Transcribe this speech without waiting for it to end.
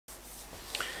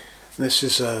This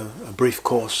is a brief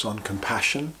course on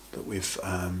compassion that we've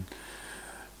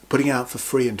putting out for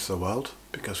free into the world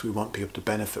because we want people to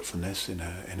benefit from this in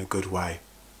a good way.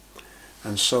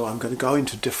 And so I'm going to go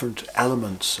into different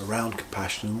elements around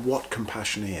compassion and what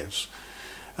compassion is,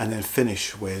 and then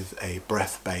finish with a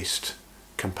breath-based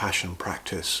compassion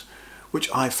practice, which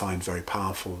I find very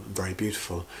powerful and very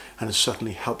beautiful, and has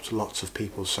certainly helped lots of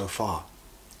people so far.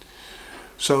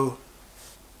 So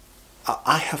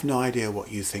I have no idea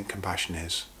what you think compassion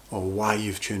is or why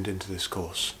you've tuned into this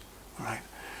course, all right?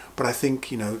 But I think,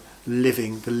 the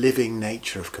living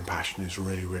nature of compassion is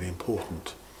really, really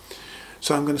important.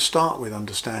 So I'm going to start with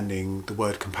understanding the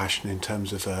word compassion in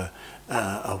terms of a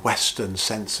Western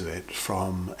sense of it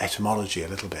from etymology a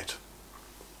little bit.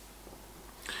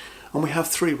 And we have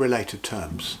three related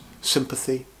terms: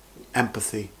 sympathy,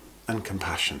 empathy, and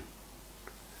compassion.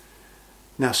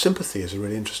 Now, sympathy is a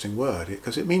really interesting word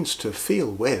because it means to feel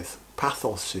with.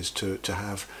 Pathos is to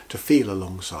feel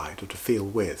alongside or to feel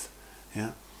with.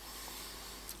 Yeah.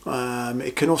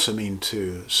 It can also mean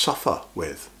to suffer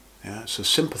with. Yeah. So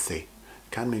sympathy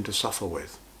can mean to suffer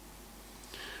with.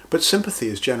 But sympathy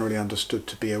is generally understood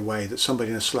to be a way that somebody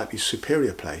in a slightly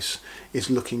superior place is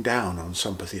looking down on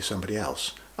somebody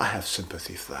else. I have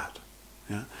sympathy for that.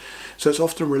 Yeah. So it's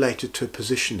often related to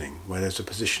positioning, where there's a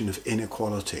position of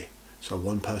inequality. So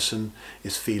one person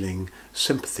is feeling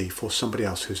sympathy for somebody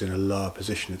else who's in a lower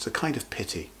position. It's a kind of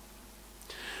pity.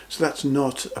 So that's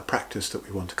not a practice that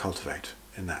we want to cultivate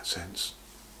in that sense.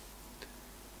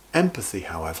 Empathy,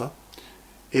 however,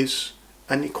 is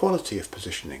an equality of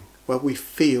positioning, where we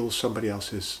feel somebody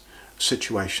else's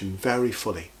situation very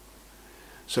fully.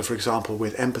 So for example,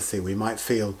 with empathy, we might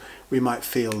feel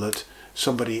that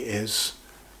somebody is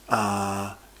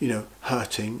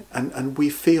hurting, and we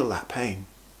feel that pain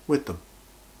with them.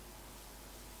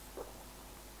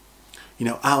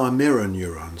 Our mirror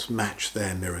neurons match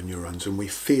their mirror neurons, and we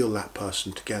feel that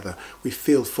person together. We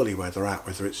feel fully where they're at,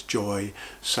 whether it's joy,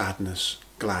 sadness,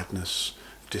 gladness,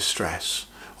 distress,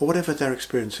 or whatever their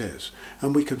experience is.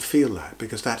 And we can feel that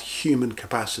because that human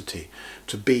capacity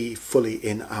to be fully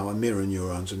in our mirror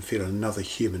neurons and feel another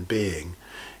human being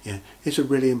is a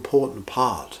really important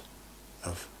part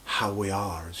of how we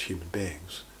are as human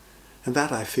beings. And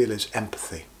that, I feel, is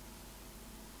empathy.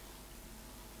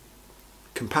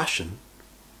 Compassion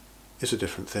is a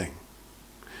different thing.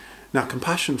 Now,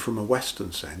 compassion from a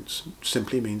Western sense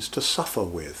simply means to suffer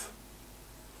with.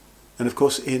 And of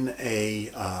course, in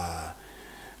a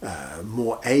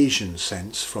more Asian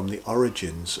sense, from the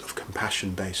origins of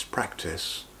compassion-based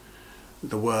practice,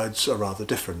 the words are rather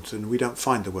different, and we don't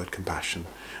find the word compassion,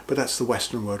 but that's the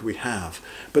Western word we have.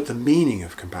 But the meaning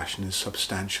of compassion is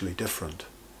substantially different,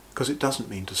 because it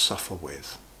doesn't mean to suffer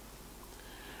with.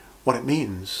 What it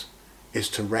means is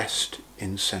to rest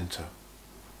in center.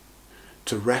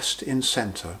 To rest in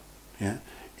center, in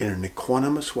an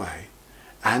equanimous way,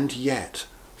 and yet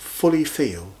fully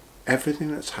feel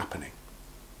everything that's happening.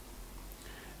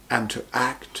 And to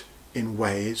act in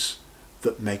ways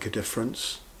that make a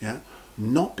difference,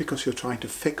 not because you're trying to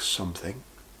fix something,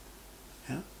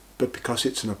 but because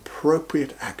it's an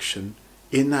appropriate action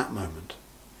in that moment.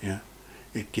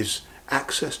 It gives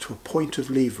access to a point of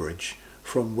leverage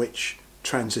from which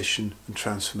transition and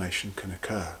transformation can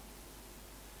occur.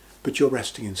 But you're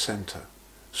resting in center.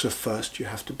 So first you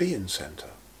have to be in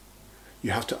center. You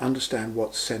have to understand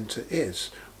what center is,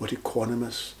 what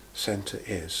equanimous center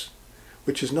is,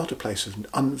 which is not a place of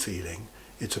unfeeling,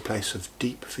 it's a place of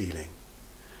deep feeling.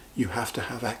 You have to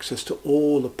have access to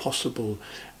all the possible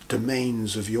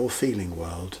domains of your feeling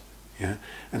world,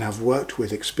 and have worked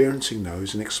with experiencing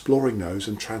those and exploring those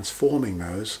and transforming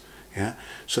those,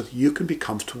 so that you can be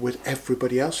comfortable with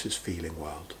everybody else's feeling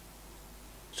world.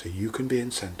 So you can be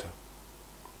in center.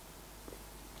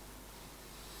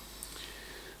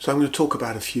 So I'm going to talk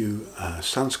about a few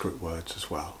Sanskrit words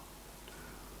as well.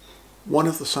 One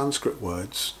of the Sanskrit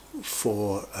words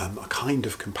for a kind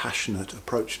of compassionate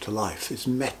approach to life is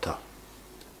metta.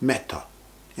 Metta.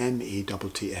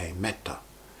 M-E-T-T-A. Metta.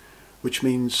 Which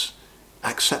means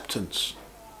acceptance.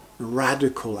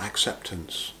 Radical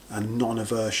acceptance and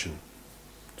non-aversion.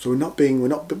 So we're not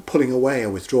pulling away or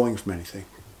withdrawing from anything.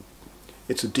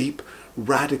 It's a deep,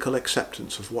 radical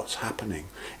acceptance of what's happening.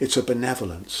 It's a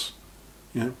benevolence.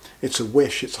 It's a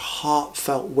wish. It's a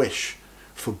heartfelt wish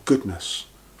for goodness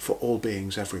for all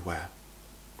beings everywhere.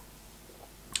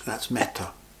 That's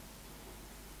metta.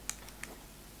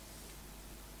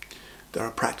 There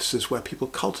are practices where people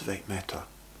cultivate metta.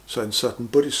 So in certain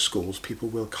Buddhist schools, people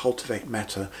will cultivate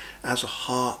metta as a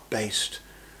heart-based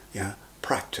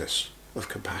practice of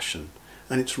compassion.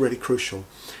 And it's really crucial.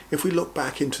 If we look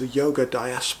back into the yoga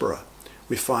diaspora,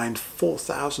 we find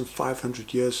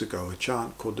 4,500 years ago a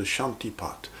chant called the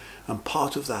Shantipat, and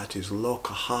part of that is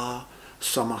Lokaha,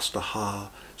 Samastaha,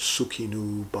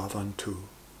 Sukhinu Bhavantu.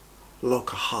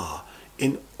 Lokaha,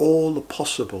 in all the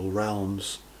possible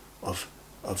realms of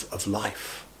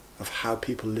life, of how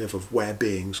people live, of where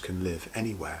beings can live,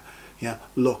 anywhere. Yeah,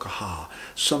 Lokaha,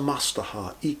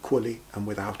 Samastaha, equally and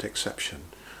without exception.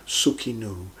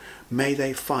 Sukhinu, may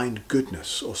they find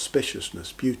goodness,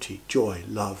 auspiciousness, beauty, joy,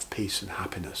 love, peace and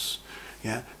happiness.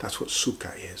 Yeah, that's what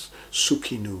sukha is.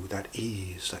 Sukhinu, that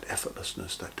ease, that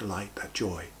effortlessness, that delight, that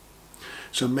joy.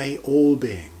 So may all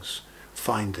beings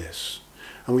find this.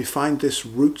 And we find this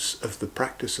roots of the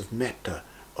practice of metta,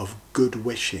 of good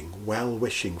wishing, well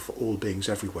wishing for all beings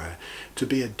everywhere, to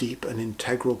be a deep and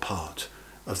integral part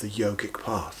of the yogic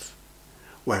path,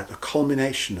 where at the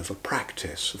culmination of a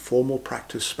practice, a formal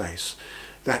practice space,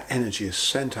 that energy is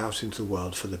sent out into the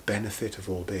world for the benefit of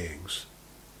all beings.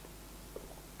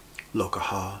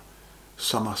 Lokaha,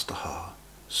 Samastaha,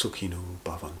 Sukhinu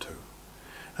Bhavantu.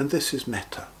 And this is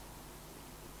metta.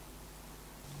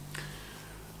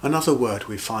 Another word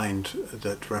we find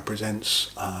that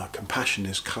represents compassion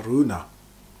is Karuna.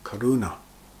 Karuna.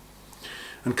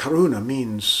 And Karuna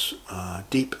means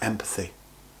deep empathy,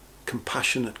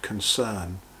 compassionate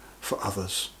concern for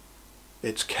others.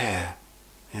 It's care.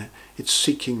 Yeah? It's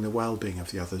seeking the well-being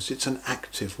of the others. It's an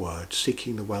active word,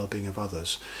 seeking the well-being of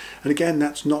others. And again,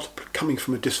 that's not coming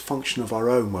from a dysfunction of our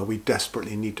own where we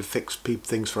desperately need to fix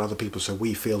things for other people so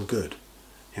we feel good.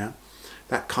 Yeah?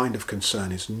 That kind of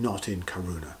concern is not in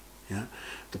Karuna. Yeah?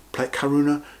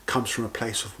 Karuna comes from a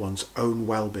place of one's own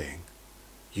well-being.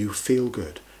 You feel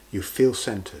good, you feel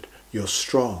centered, you're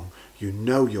strong, you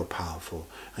know you're powerful,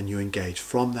 and you engage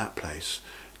from that place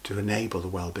to enable the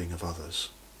well-being of others.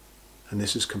 And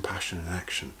this is compassion in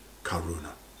action,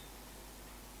 Karuna.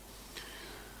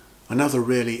 Another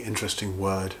really interesting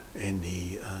word in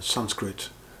the Sanskrit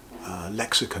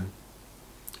lexicon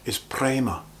is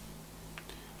prema.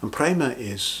 And prema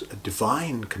is a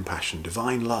divine compassion,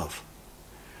 divine love,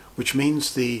 which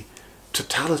means the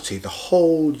totality, the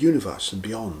whole universe and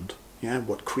beyond. Yeah,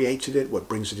 what created it, what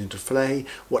brings it into play,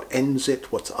 what ends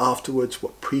it, what's afterwards,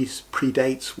 what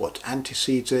predates, what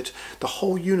antecedes it, the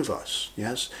whole universe,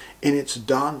 yes, in its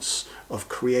dance of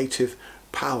creative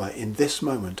power in this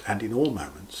moment and in all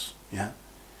moments, yeah,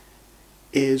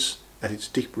 is at its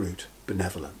deep root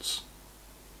benevolence.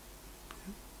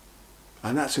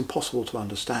 And that's impossible to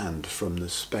understand from the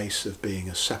space of being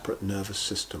a separate nervous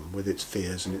system with its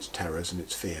fears and its terrors and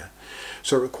its fear.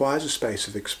 So it requires a space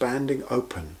of expanding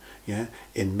open, yeah,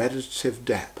 in meditative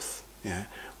depth, yeah,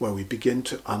 where we begin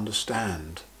to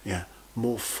understand, yeah,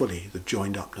 more fully the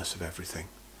joined upness of everything.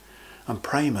 And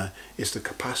prema is the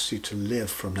capacity to live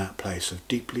from that place of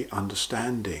deeply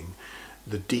understanding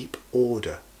the deep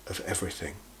order of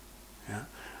everything. Yeah?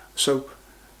 So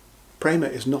prema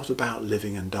is not about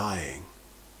living and dying.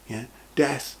 Yeah?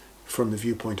 Death, from the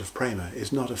viewpoint of prema,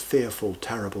 is not a fearful,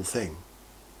 terrible thing.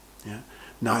 Yeah?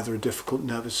 Neither are difficult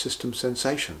nervous system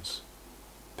sensations,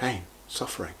 pain,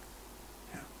 suffering.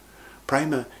 Yeah?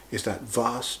 Prema is that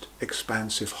vast,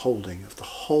 expansive holding of the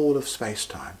whole of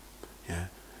space-time, yeah,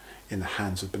 in the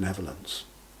hands of benevolence.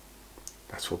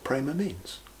 That's what prema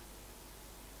means.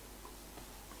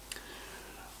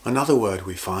 Another word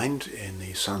we find in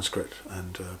the Sanskrit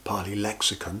and Pali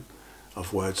lexicon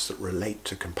of words that relate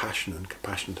to compassion and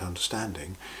compassionate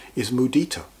understanding is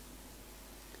mudita.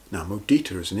 Now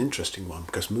mudita is an interesting one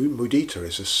because mudita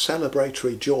is a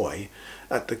celebratory joy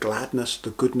at the gladness, the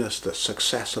goodness, the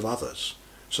success of others.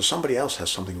 So somebody else has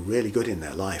something really good in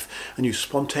their life and you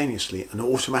spontaneously and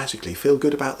automatically feel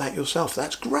good about that yourself.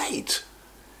 That's great.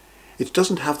 It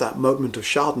doesn't have that moment of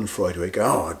schadenfreude where you go,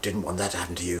 oh, I didn't want that to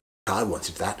happen to you. I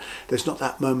wanted that. There's not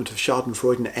that moment of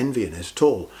schadenfreude and envy in it at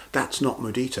all. That's not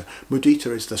mudita.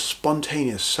 Mudita is the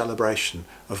spontaneous celebration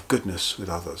of goodness with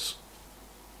others.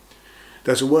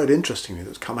 There's a word, interestingly,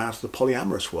 that's come out of the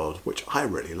polyamorous world, which I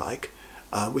really like,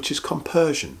 which is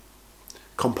compersion.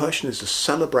 Compersion is a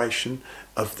celebration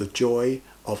of the joy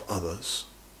of others.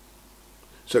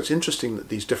 So it's interesting that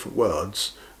these different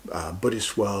words,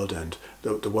 Buddhist world and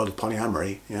the world of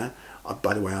polyamory, yeah.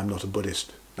 By the way, I'm not a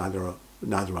Buddhist, neither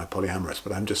am I polyamorous,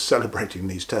 but I'm just celebrating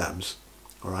these terms.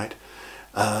 All right.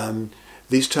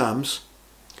 These terms,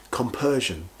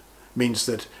 compersion, means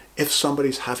that if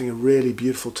somebody's having a really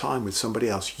beautiful time with somebody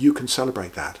else, you can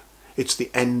celebrate that. It's the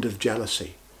end of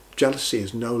jealousy. Jealousy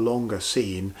is no longer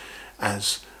seen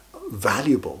as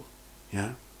valuable,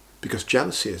 yeah, because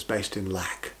jealousy is based in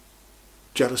lack.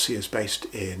 Jealousy is based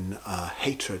in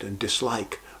hatred and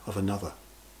dislike of another.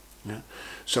 Yeah?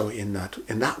 So in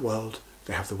that world,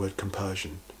 they have the word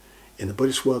compersion. In the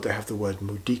Buddhist world they have the word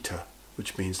mudita,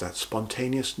 which means that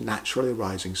spontaneous, naturally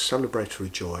arising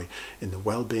celebratory joy in the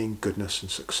well-being, goodness and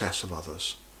success of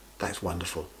others. That's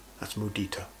wonderful. That's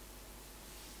mudita.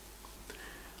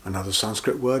 Another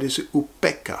Sanskrit word is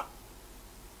upekkha,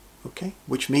 okay,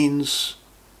 which means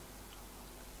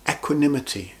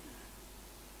equanimity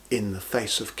in the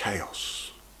face of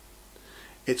chaos.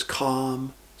 It's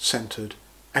calm, centered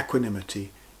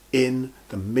equanimity in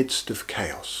the midst of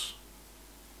chaos.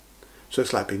 So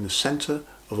it's like being the center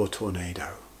of a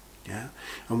tornado, yeah?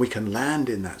 And we can land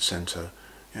in that center,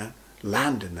 yeah?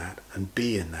 Land in that and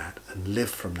be in that and live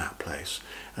from that place.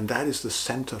 And that is the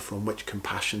center from which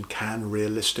compassion can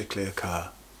realistically occur.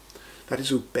 That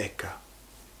is upekkha.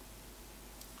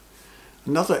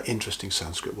 Another interesting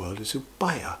Sanskrit word is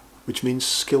upaya, which means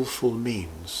skillful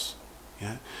means.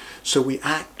 Yeah? So we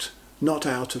act not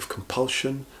out of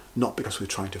compulsion, not because we're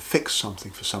trying to fix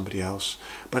something for somebody else,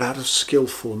 but out of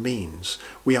skillful means.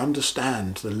 We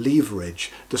understand the leverage,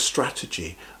 the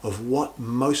strategy of what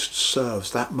most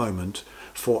serves that moment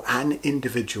for an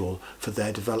individual, for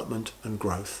their development and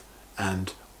growth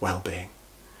and well-being.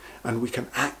 And we can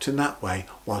act in that way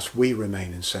whilst we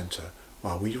remain in centre,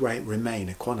 while we remain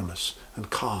equanimous and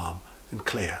calm and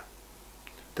clear.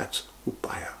 That's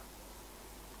upaya.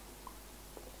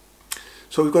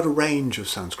 So we've got a range of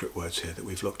Sanskrit words here that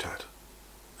we've looked at.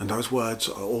 And those words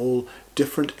are all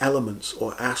different elements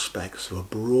or aspects of a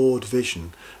broad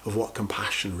vision of what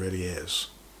compassion really is.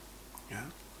 Yeah?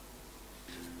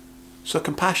 So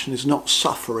compassion is not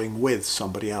suffering with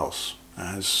somebody else,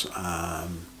 as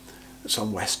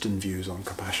some Western views on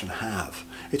compassion have.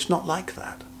 It's not like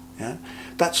that. Yeah?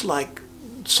 That's like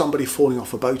somebody falling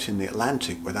off a boat in the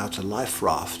Atlantic without a life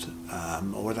raft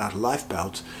or without a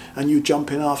lifebelt, and you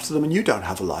jump in after them and you don't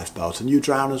have a lifebelt and you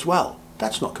drown as well.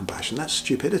 That's not compassion, that's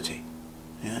stupidity.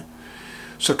 Yeah?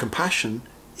 So compassion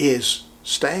is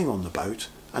staying on the boat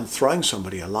and throwing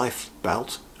somebody a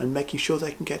lifebelt and making sure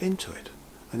they can get into it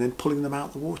and then pulling them out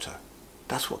of the water.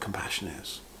 That's what compassion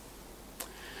is.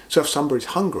 So if somebody's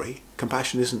hungry,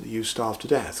 compassion isn't that you starve to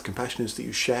death. Compassion is that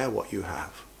you share what you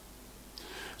have.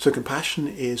 So compassion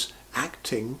is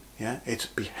acting, yeah, it's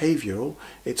behavioural,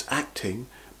 it's acting,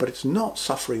 but it's not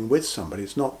suffering with somebody,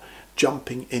 it's not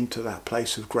jumping into that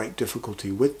place of great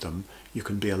difficulty with them. You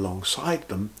can be alongside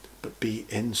them, but be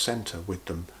in centre with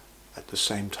them at the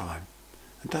same time.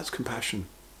 And that's compassion.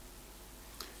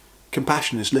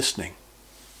 Compassion is listening.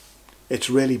 It's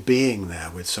really being there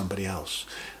with somebody else,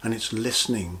 and it's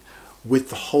listening with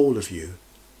the whole of you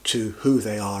to who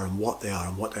they are and what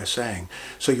they're saying.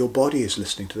 So your body is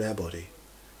listening to their body.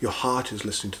 Your heart is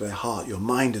listening to their heart. Your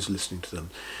mind is listening to them.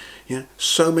 You know,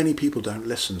 so many people don't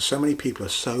listen. So many people are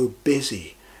so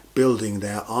busy building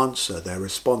their answer, their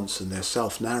response and their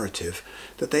self-narrative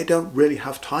that they don't really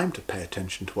have time to pay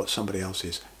attention to what somebody else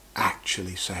is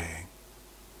actually saying.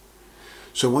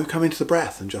 So when we come into the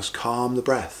breath and just calm the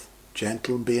breath,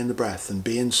 gentle and be in the breath and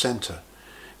be in centre,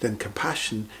 then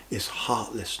compassion is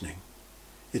heart listening.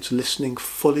 It's listening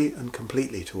fully and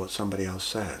completely to what somebody else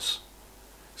says.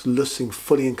 It's listening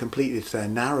fully and completely to their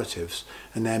narratives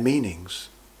and their meanings.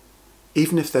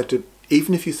 Even if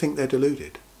you think they're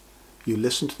deluded, you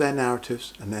listen to their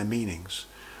narratives and their meanings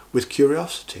with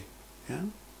curiosity. Yeah?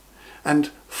 And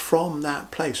from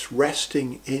that place,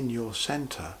 resting in your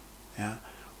centre, yeah,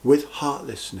 with heart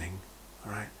listening,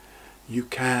 all right, you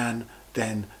can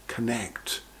then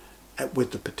connect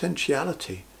with the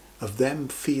potentiality of them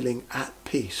feeling at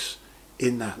peace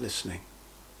in that listening.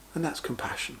 And that's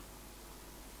compassion.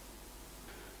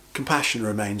 Compassion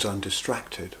remains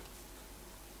undistracted.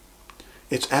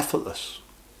 It's effortless.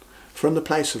 From the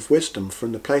place of wisdom,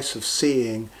 from the place of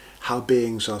seeing how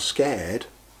beings are scared,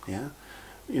 yeah,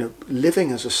 you know,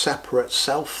 living as a separate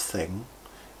self thing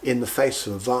in the face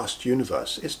of a vast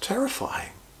universe is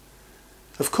terrifying.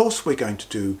 Of course we're going to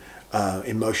do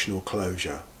emotional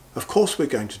closure. Of course we're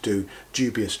going to do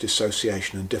dubious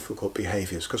dissociation and difficult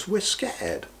behaviours because we're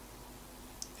scared.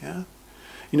 Yeah?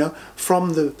 You know,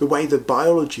 from the way that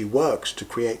biology works to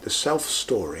create the self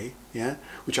story, yeah,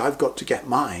 which I've got to get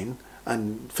mine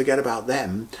and forget about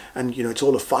them, and you know, it's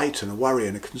all a fight and a worry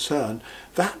and a concern,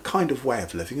 that kind of way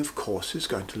of living, of course, is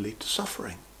going to lead to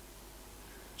suffering.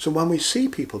 So when we see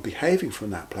people behaving from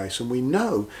that place, and we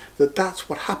know that that's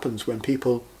what happens when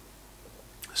people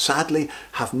sadly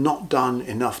have not done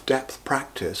enough depth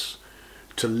practice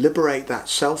to liberate that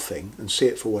selfing and see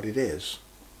it for what it is,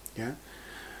 yeah,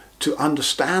 to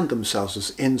understand themselves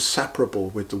as inseparable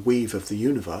with the weave of the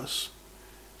universe,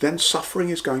 then suffering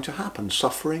is going to happen.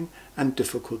 Suffering and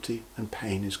difficulty and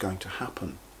pain is going to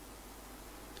happen.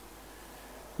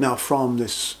 Now from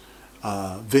this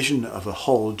vision of a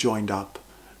whole joined up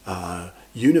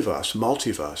universe,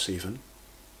 multiverse even,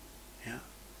 yeah,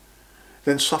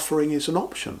 then suffering is an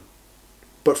option.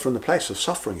 But from the place of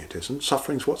suffering it isn't.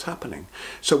 Suffering's what's happening.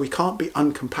 So we can't be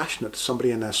uncompassionate to somebody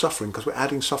in their suffering because we're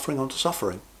adding suffering onto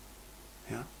suffering.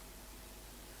 Yeah?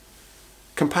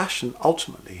 Compassion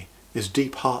ultimately is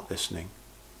deep heart listening.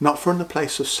 Not from the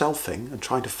place of selfing and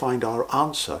trying to find our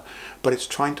answer, but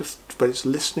it's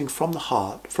listening from the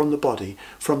heart, from the body,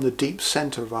 from the deep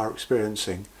center of our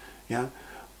experiencing. Yeah?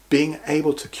 Being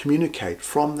able to communicate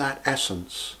from that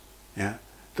essence, yeah,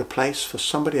 the place for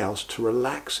somebody else to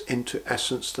relax into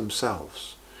essence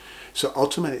themselves. So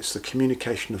ultimately it's the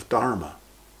communication of Dharma.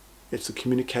 It's the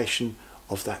communication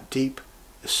of that deep,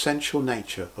 essential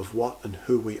nature of what and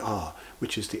who we are,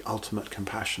 which is the ultimate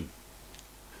compassion.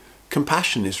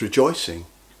 Compassion is rejoicing.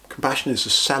 Compassion is a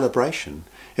celebration.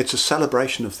 It's a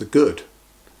celebration of the good.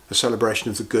 A celebration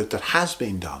of the good that has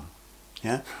been done.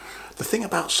 Yeah? The thing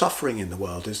about suffering in the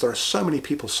world is there are so many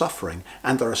people suffering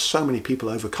and there are so many people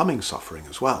overcoming suffering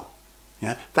as well.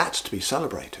 Yeah? That's to be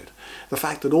celebrated. The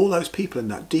fact that all those people in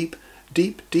that deep,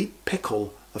 deep, deep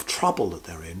pickle of trouble that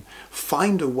they're in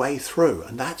find a way through,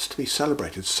 and that's to be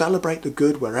celebrated. Celebrate the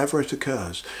good wherever it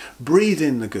occurs. Breathe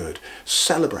in the good.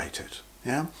 Celebrate it.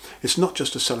 Yeah? It's not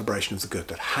just a celebration of the good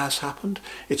that has happened,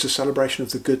 it's a celebration of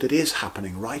the good that is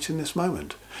happening right in this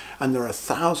moment. And there are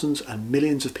thousands and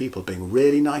millions of people being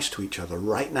really nice to each other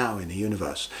right now in the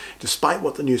universe. Despite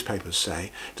what the newspapers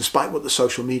say, despite what the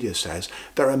social media says,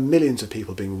 there are millions of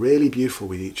people being really beautiful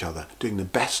with each other, doing the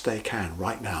best they can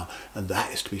right now, and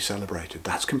that is to be celebrated.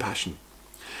 That's compassion.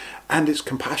 And it's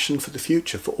compassion for the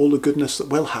future, for all the goodness that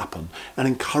will happen, and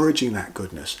encouraging that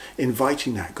goodness,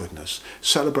 inviting that goodness,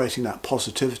 celebrating that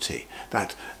positivity,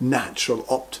 that natural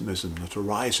optimism that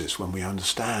arises when we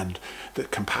understand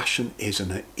that compassion is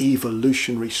an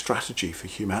evolutionary strategy for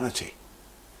humanity.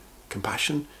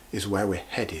 Compassion is where we're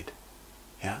headed,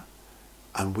 yeah?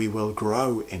 And we will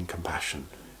grow in compassion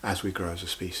as we grow as a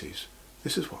species.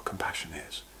 This is what compassion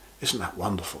is. Isn't that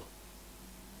wonderful?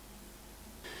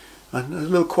 And a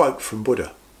little quote from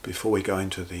Buddha before we go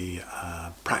into the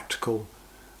practical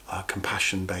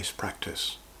compassion-based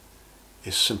practice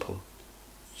is simple.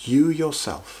 You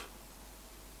yourself,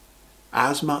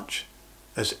 as much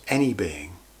as any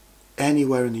being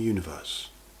anywhere in the universe,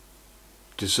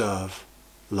 deserve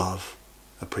love,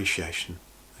 appreciation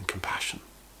and compassion.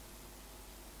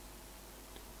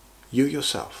 You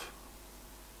yourself,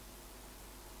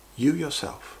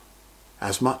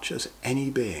 as much as any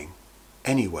being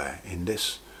anywhere in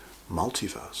this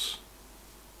multiverse,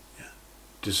 yeah,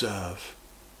 deserve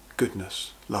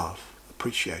goodness, love,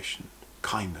 appreciation,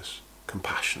 kindness,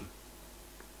 compassion.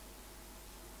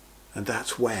 And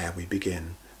that's where we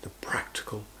begin the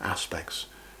practical aspects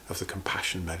of the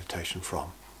compassion meditation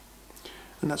from.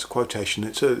 And that's a quotation,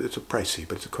 it's a précis,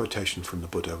 but it's a quotation from the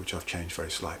Buddha, which I've changed very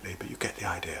slightly, but you get the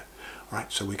idea. All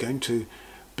right, so we're going to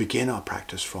begin our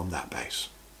practice from that base.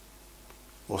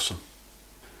 Awesome.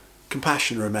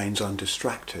 Compassion remains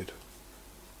undistracted.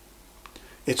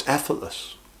 It's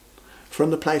effortless.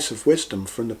 From the place of wisdom,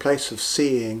 from the place of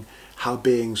seeing how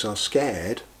beings are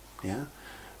scared, yeah,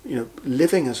 you know,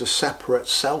 living as a separate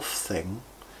self thing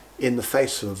in the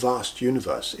face of a vast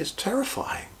universe is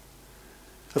terrifying.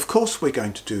 Of course we're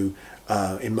going to do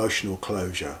emotional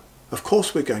closure. Of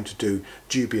course we're going to do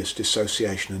dubious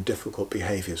dissociation and difficult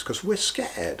behaviours because we're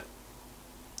scared.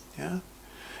 Yeah?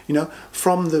 You know,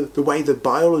 from the way the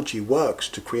biology works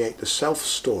to create the self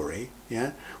story,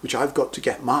 yeah, which I've got to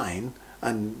get mine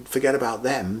and forget about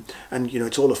them, and you know,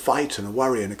 it's all a fight and a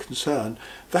worry and a concern,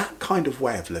 that kind of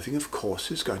way of living, of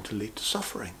course, is going to lead to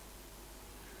suffering.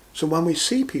 So when we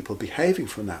see people behaving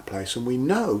from that place, and we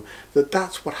know that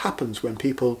that's what happens when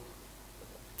people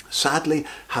sadly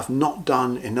have not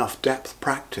done enough depth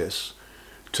practice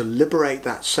to liberate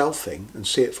that selfing and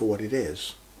see it for what it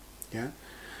is, yeah,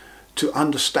 to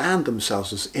understand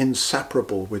themselves as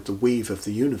inseparable with the weave of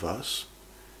the universe,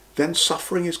 then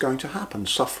suffering is going to happen.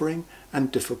 Suffering and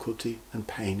difficulty and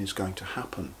pain is going to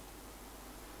happen.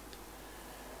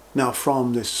 Now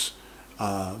from this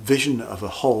vision of a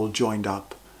whole joined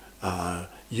up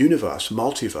universe,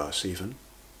 multiverse even,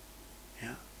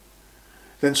 yeah,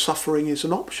 then suffering is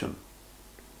an option.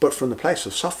 But from the place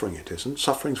of suffering it isn't.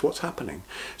 Suffering's what's happening.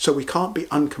 So we can't be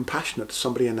uncompassionate to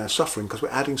somebody in their suffering because we're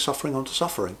adding suffering onto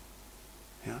suffering.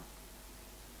 Yeah?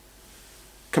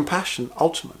 Compassion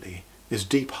ultimately is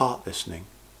deep heart listening,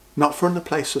 not from the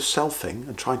place of selfing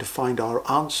and trying to find our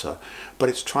answer, but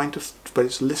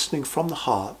it's listening from the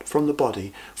heart, from the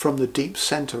body, from the deep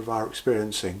center of our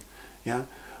experiencing. Yeah?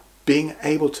 Being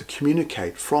able to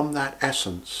communicate from that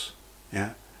essence,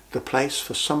 yeah, the place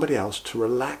for somebody else to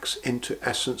relax into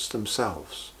essence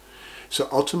themselves. So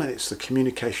ultimately it's the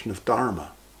communication of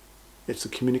Dharma. It's the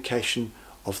communication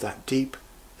of that deep,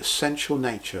 essential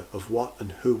nature of what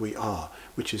and who we are,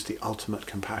 which is the ultimate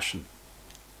compassion.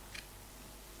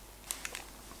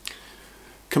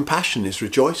 Compassion is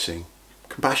rejoicing.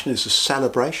 Compassion is a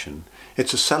celebration.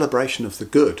 It's a celebration of the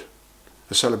good.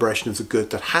 A celebration of the good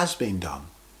that has been done.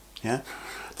 Yeah?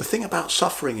 The thing about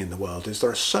suffering in the world is there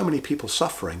are so many people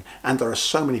suffering, and there are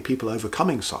so many people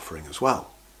overcoming suffering as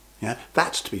well. Yeah?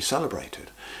 That's to be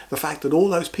celebrated. The fact that all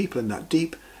those people in that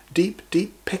deep, deep,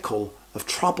 deep pickle of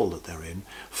trouble that they're in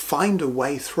find a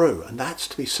way through, and that's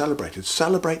to be celebrated.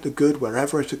 Celebrate the good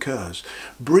wherever it occurs.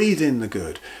 Breathe in the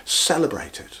good.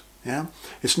 Celebrate it. Yeah?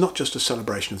 It's not just a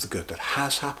celebration of the good that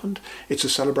has happened, it's a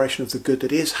celebration of the good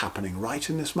that is happening right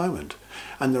in this moment.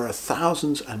 And there are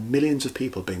thousands and millions of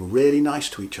people being really nice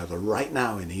to each other right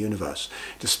now in the universe.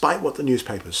 Despite what the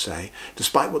newspapers say,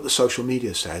 despite what the social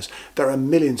media says, there are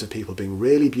millions of people being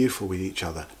really beautiful with each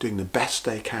other, doing the best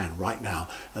they can right now,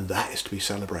 and that is to be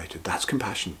celebrated. That's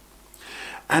compassion.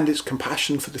 And it's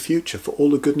compassion for the future, for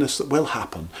all the goodness that will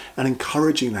happen, and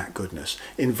encouraging that goodness,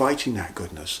 inviting that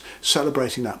goodness,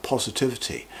 celebrating that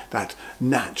positivity, that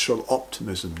natural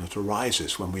optimism that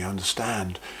arises when we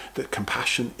understand that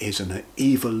compassion is an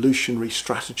evolutionary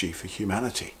strategy for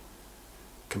humanity.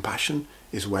 Compassion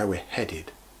is where we're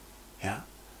headed, yeah?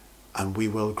 And we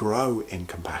will grow in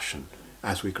compassion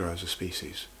as we grow as a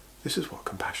species. This is what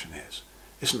compassion is.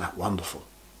 Isn't that wonderful?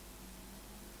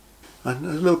 And a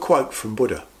little quote from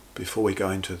Buddha before we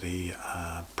go into the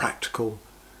practical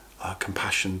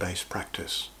compassion-based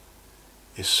practice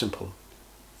is simple.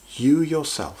 You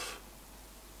yourself,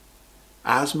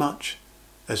 as much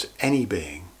as any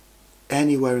being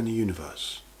anywhere in the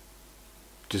universe,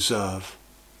 deserve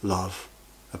love,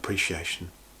 appreciation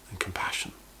and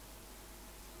compassion.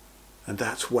 And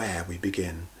that's where we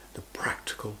begin the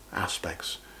practical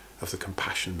aspects of the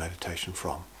compassion meditation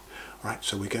from. All right,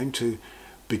 so we're going to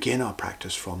begin our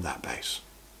practice from that base.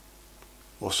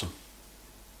 Awesome.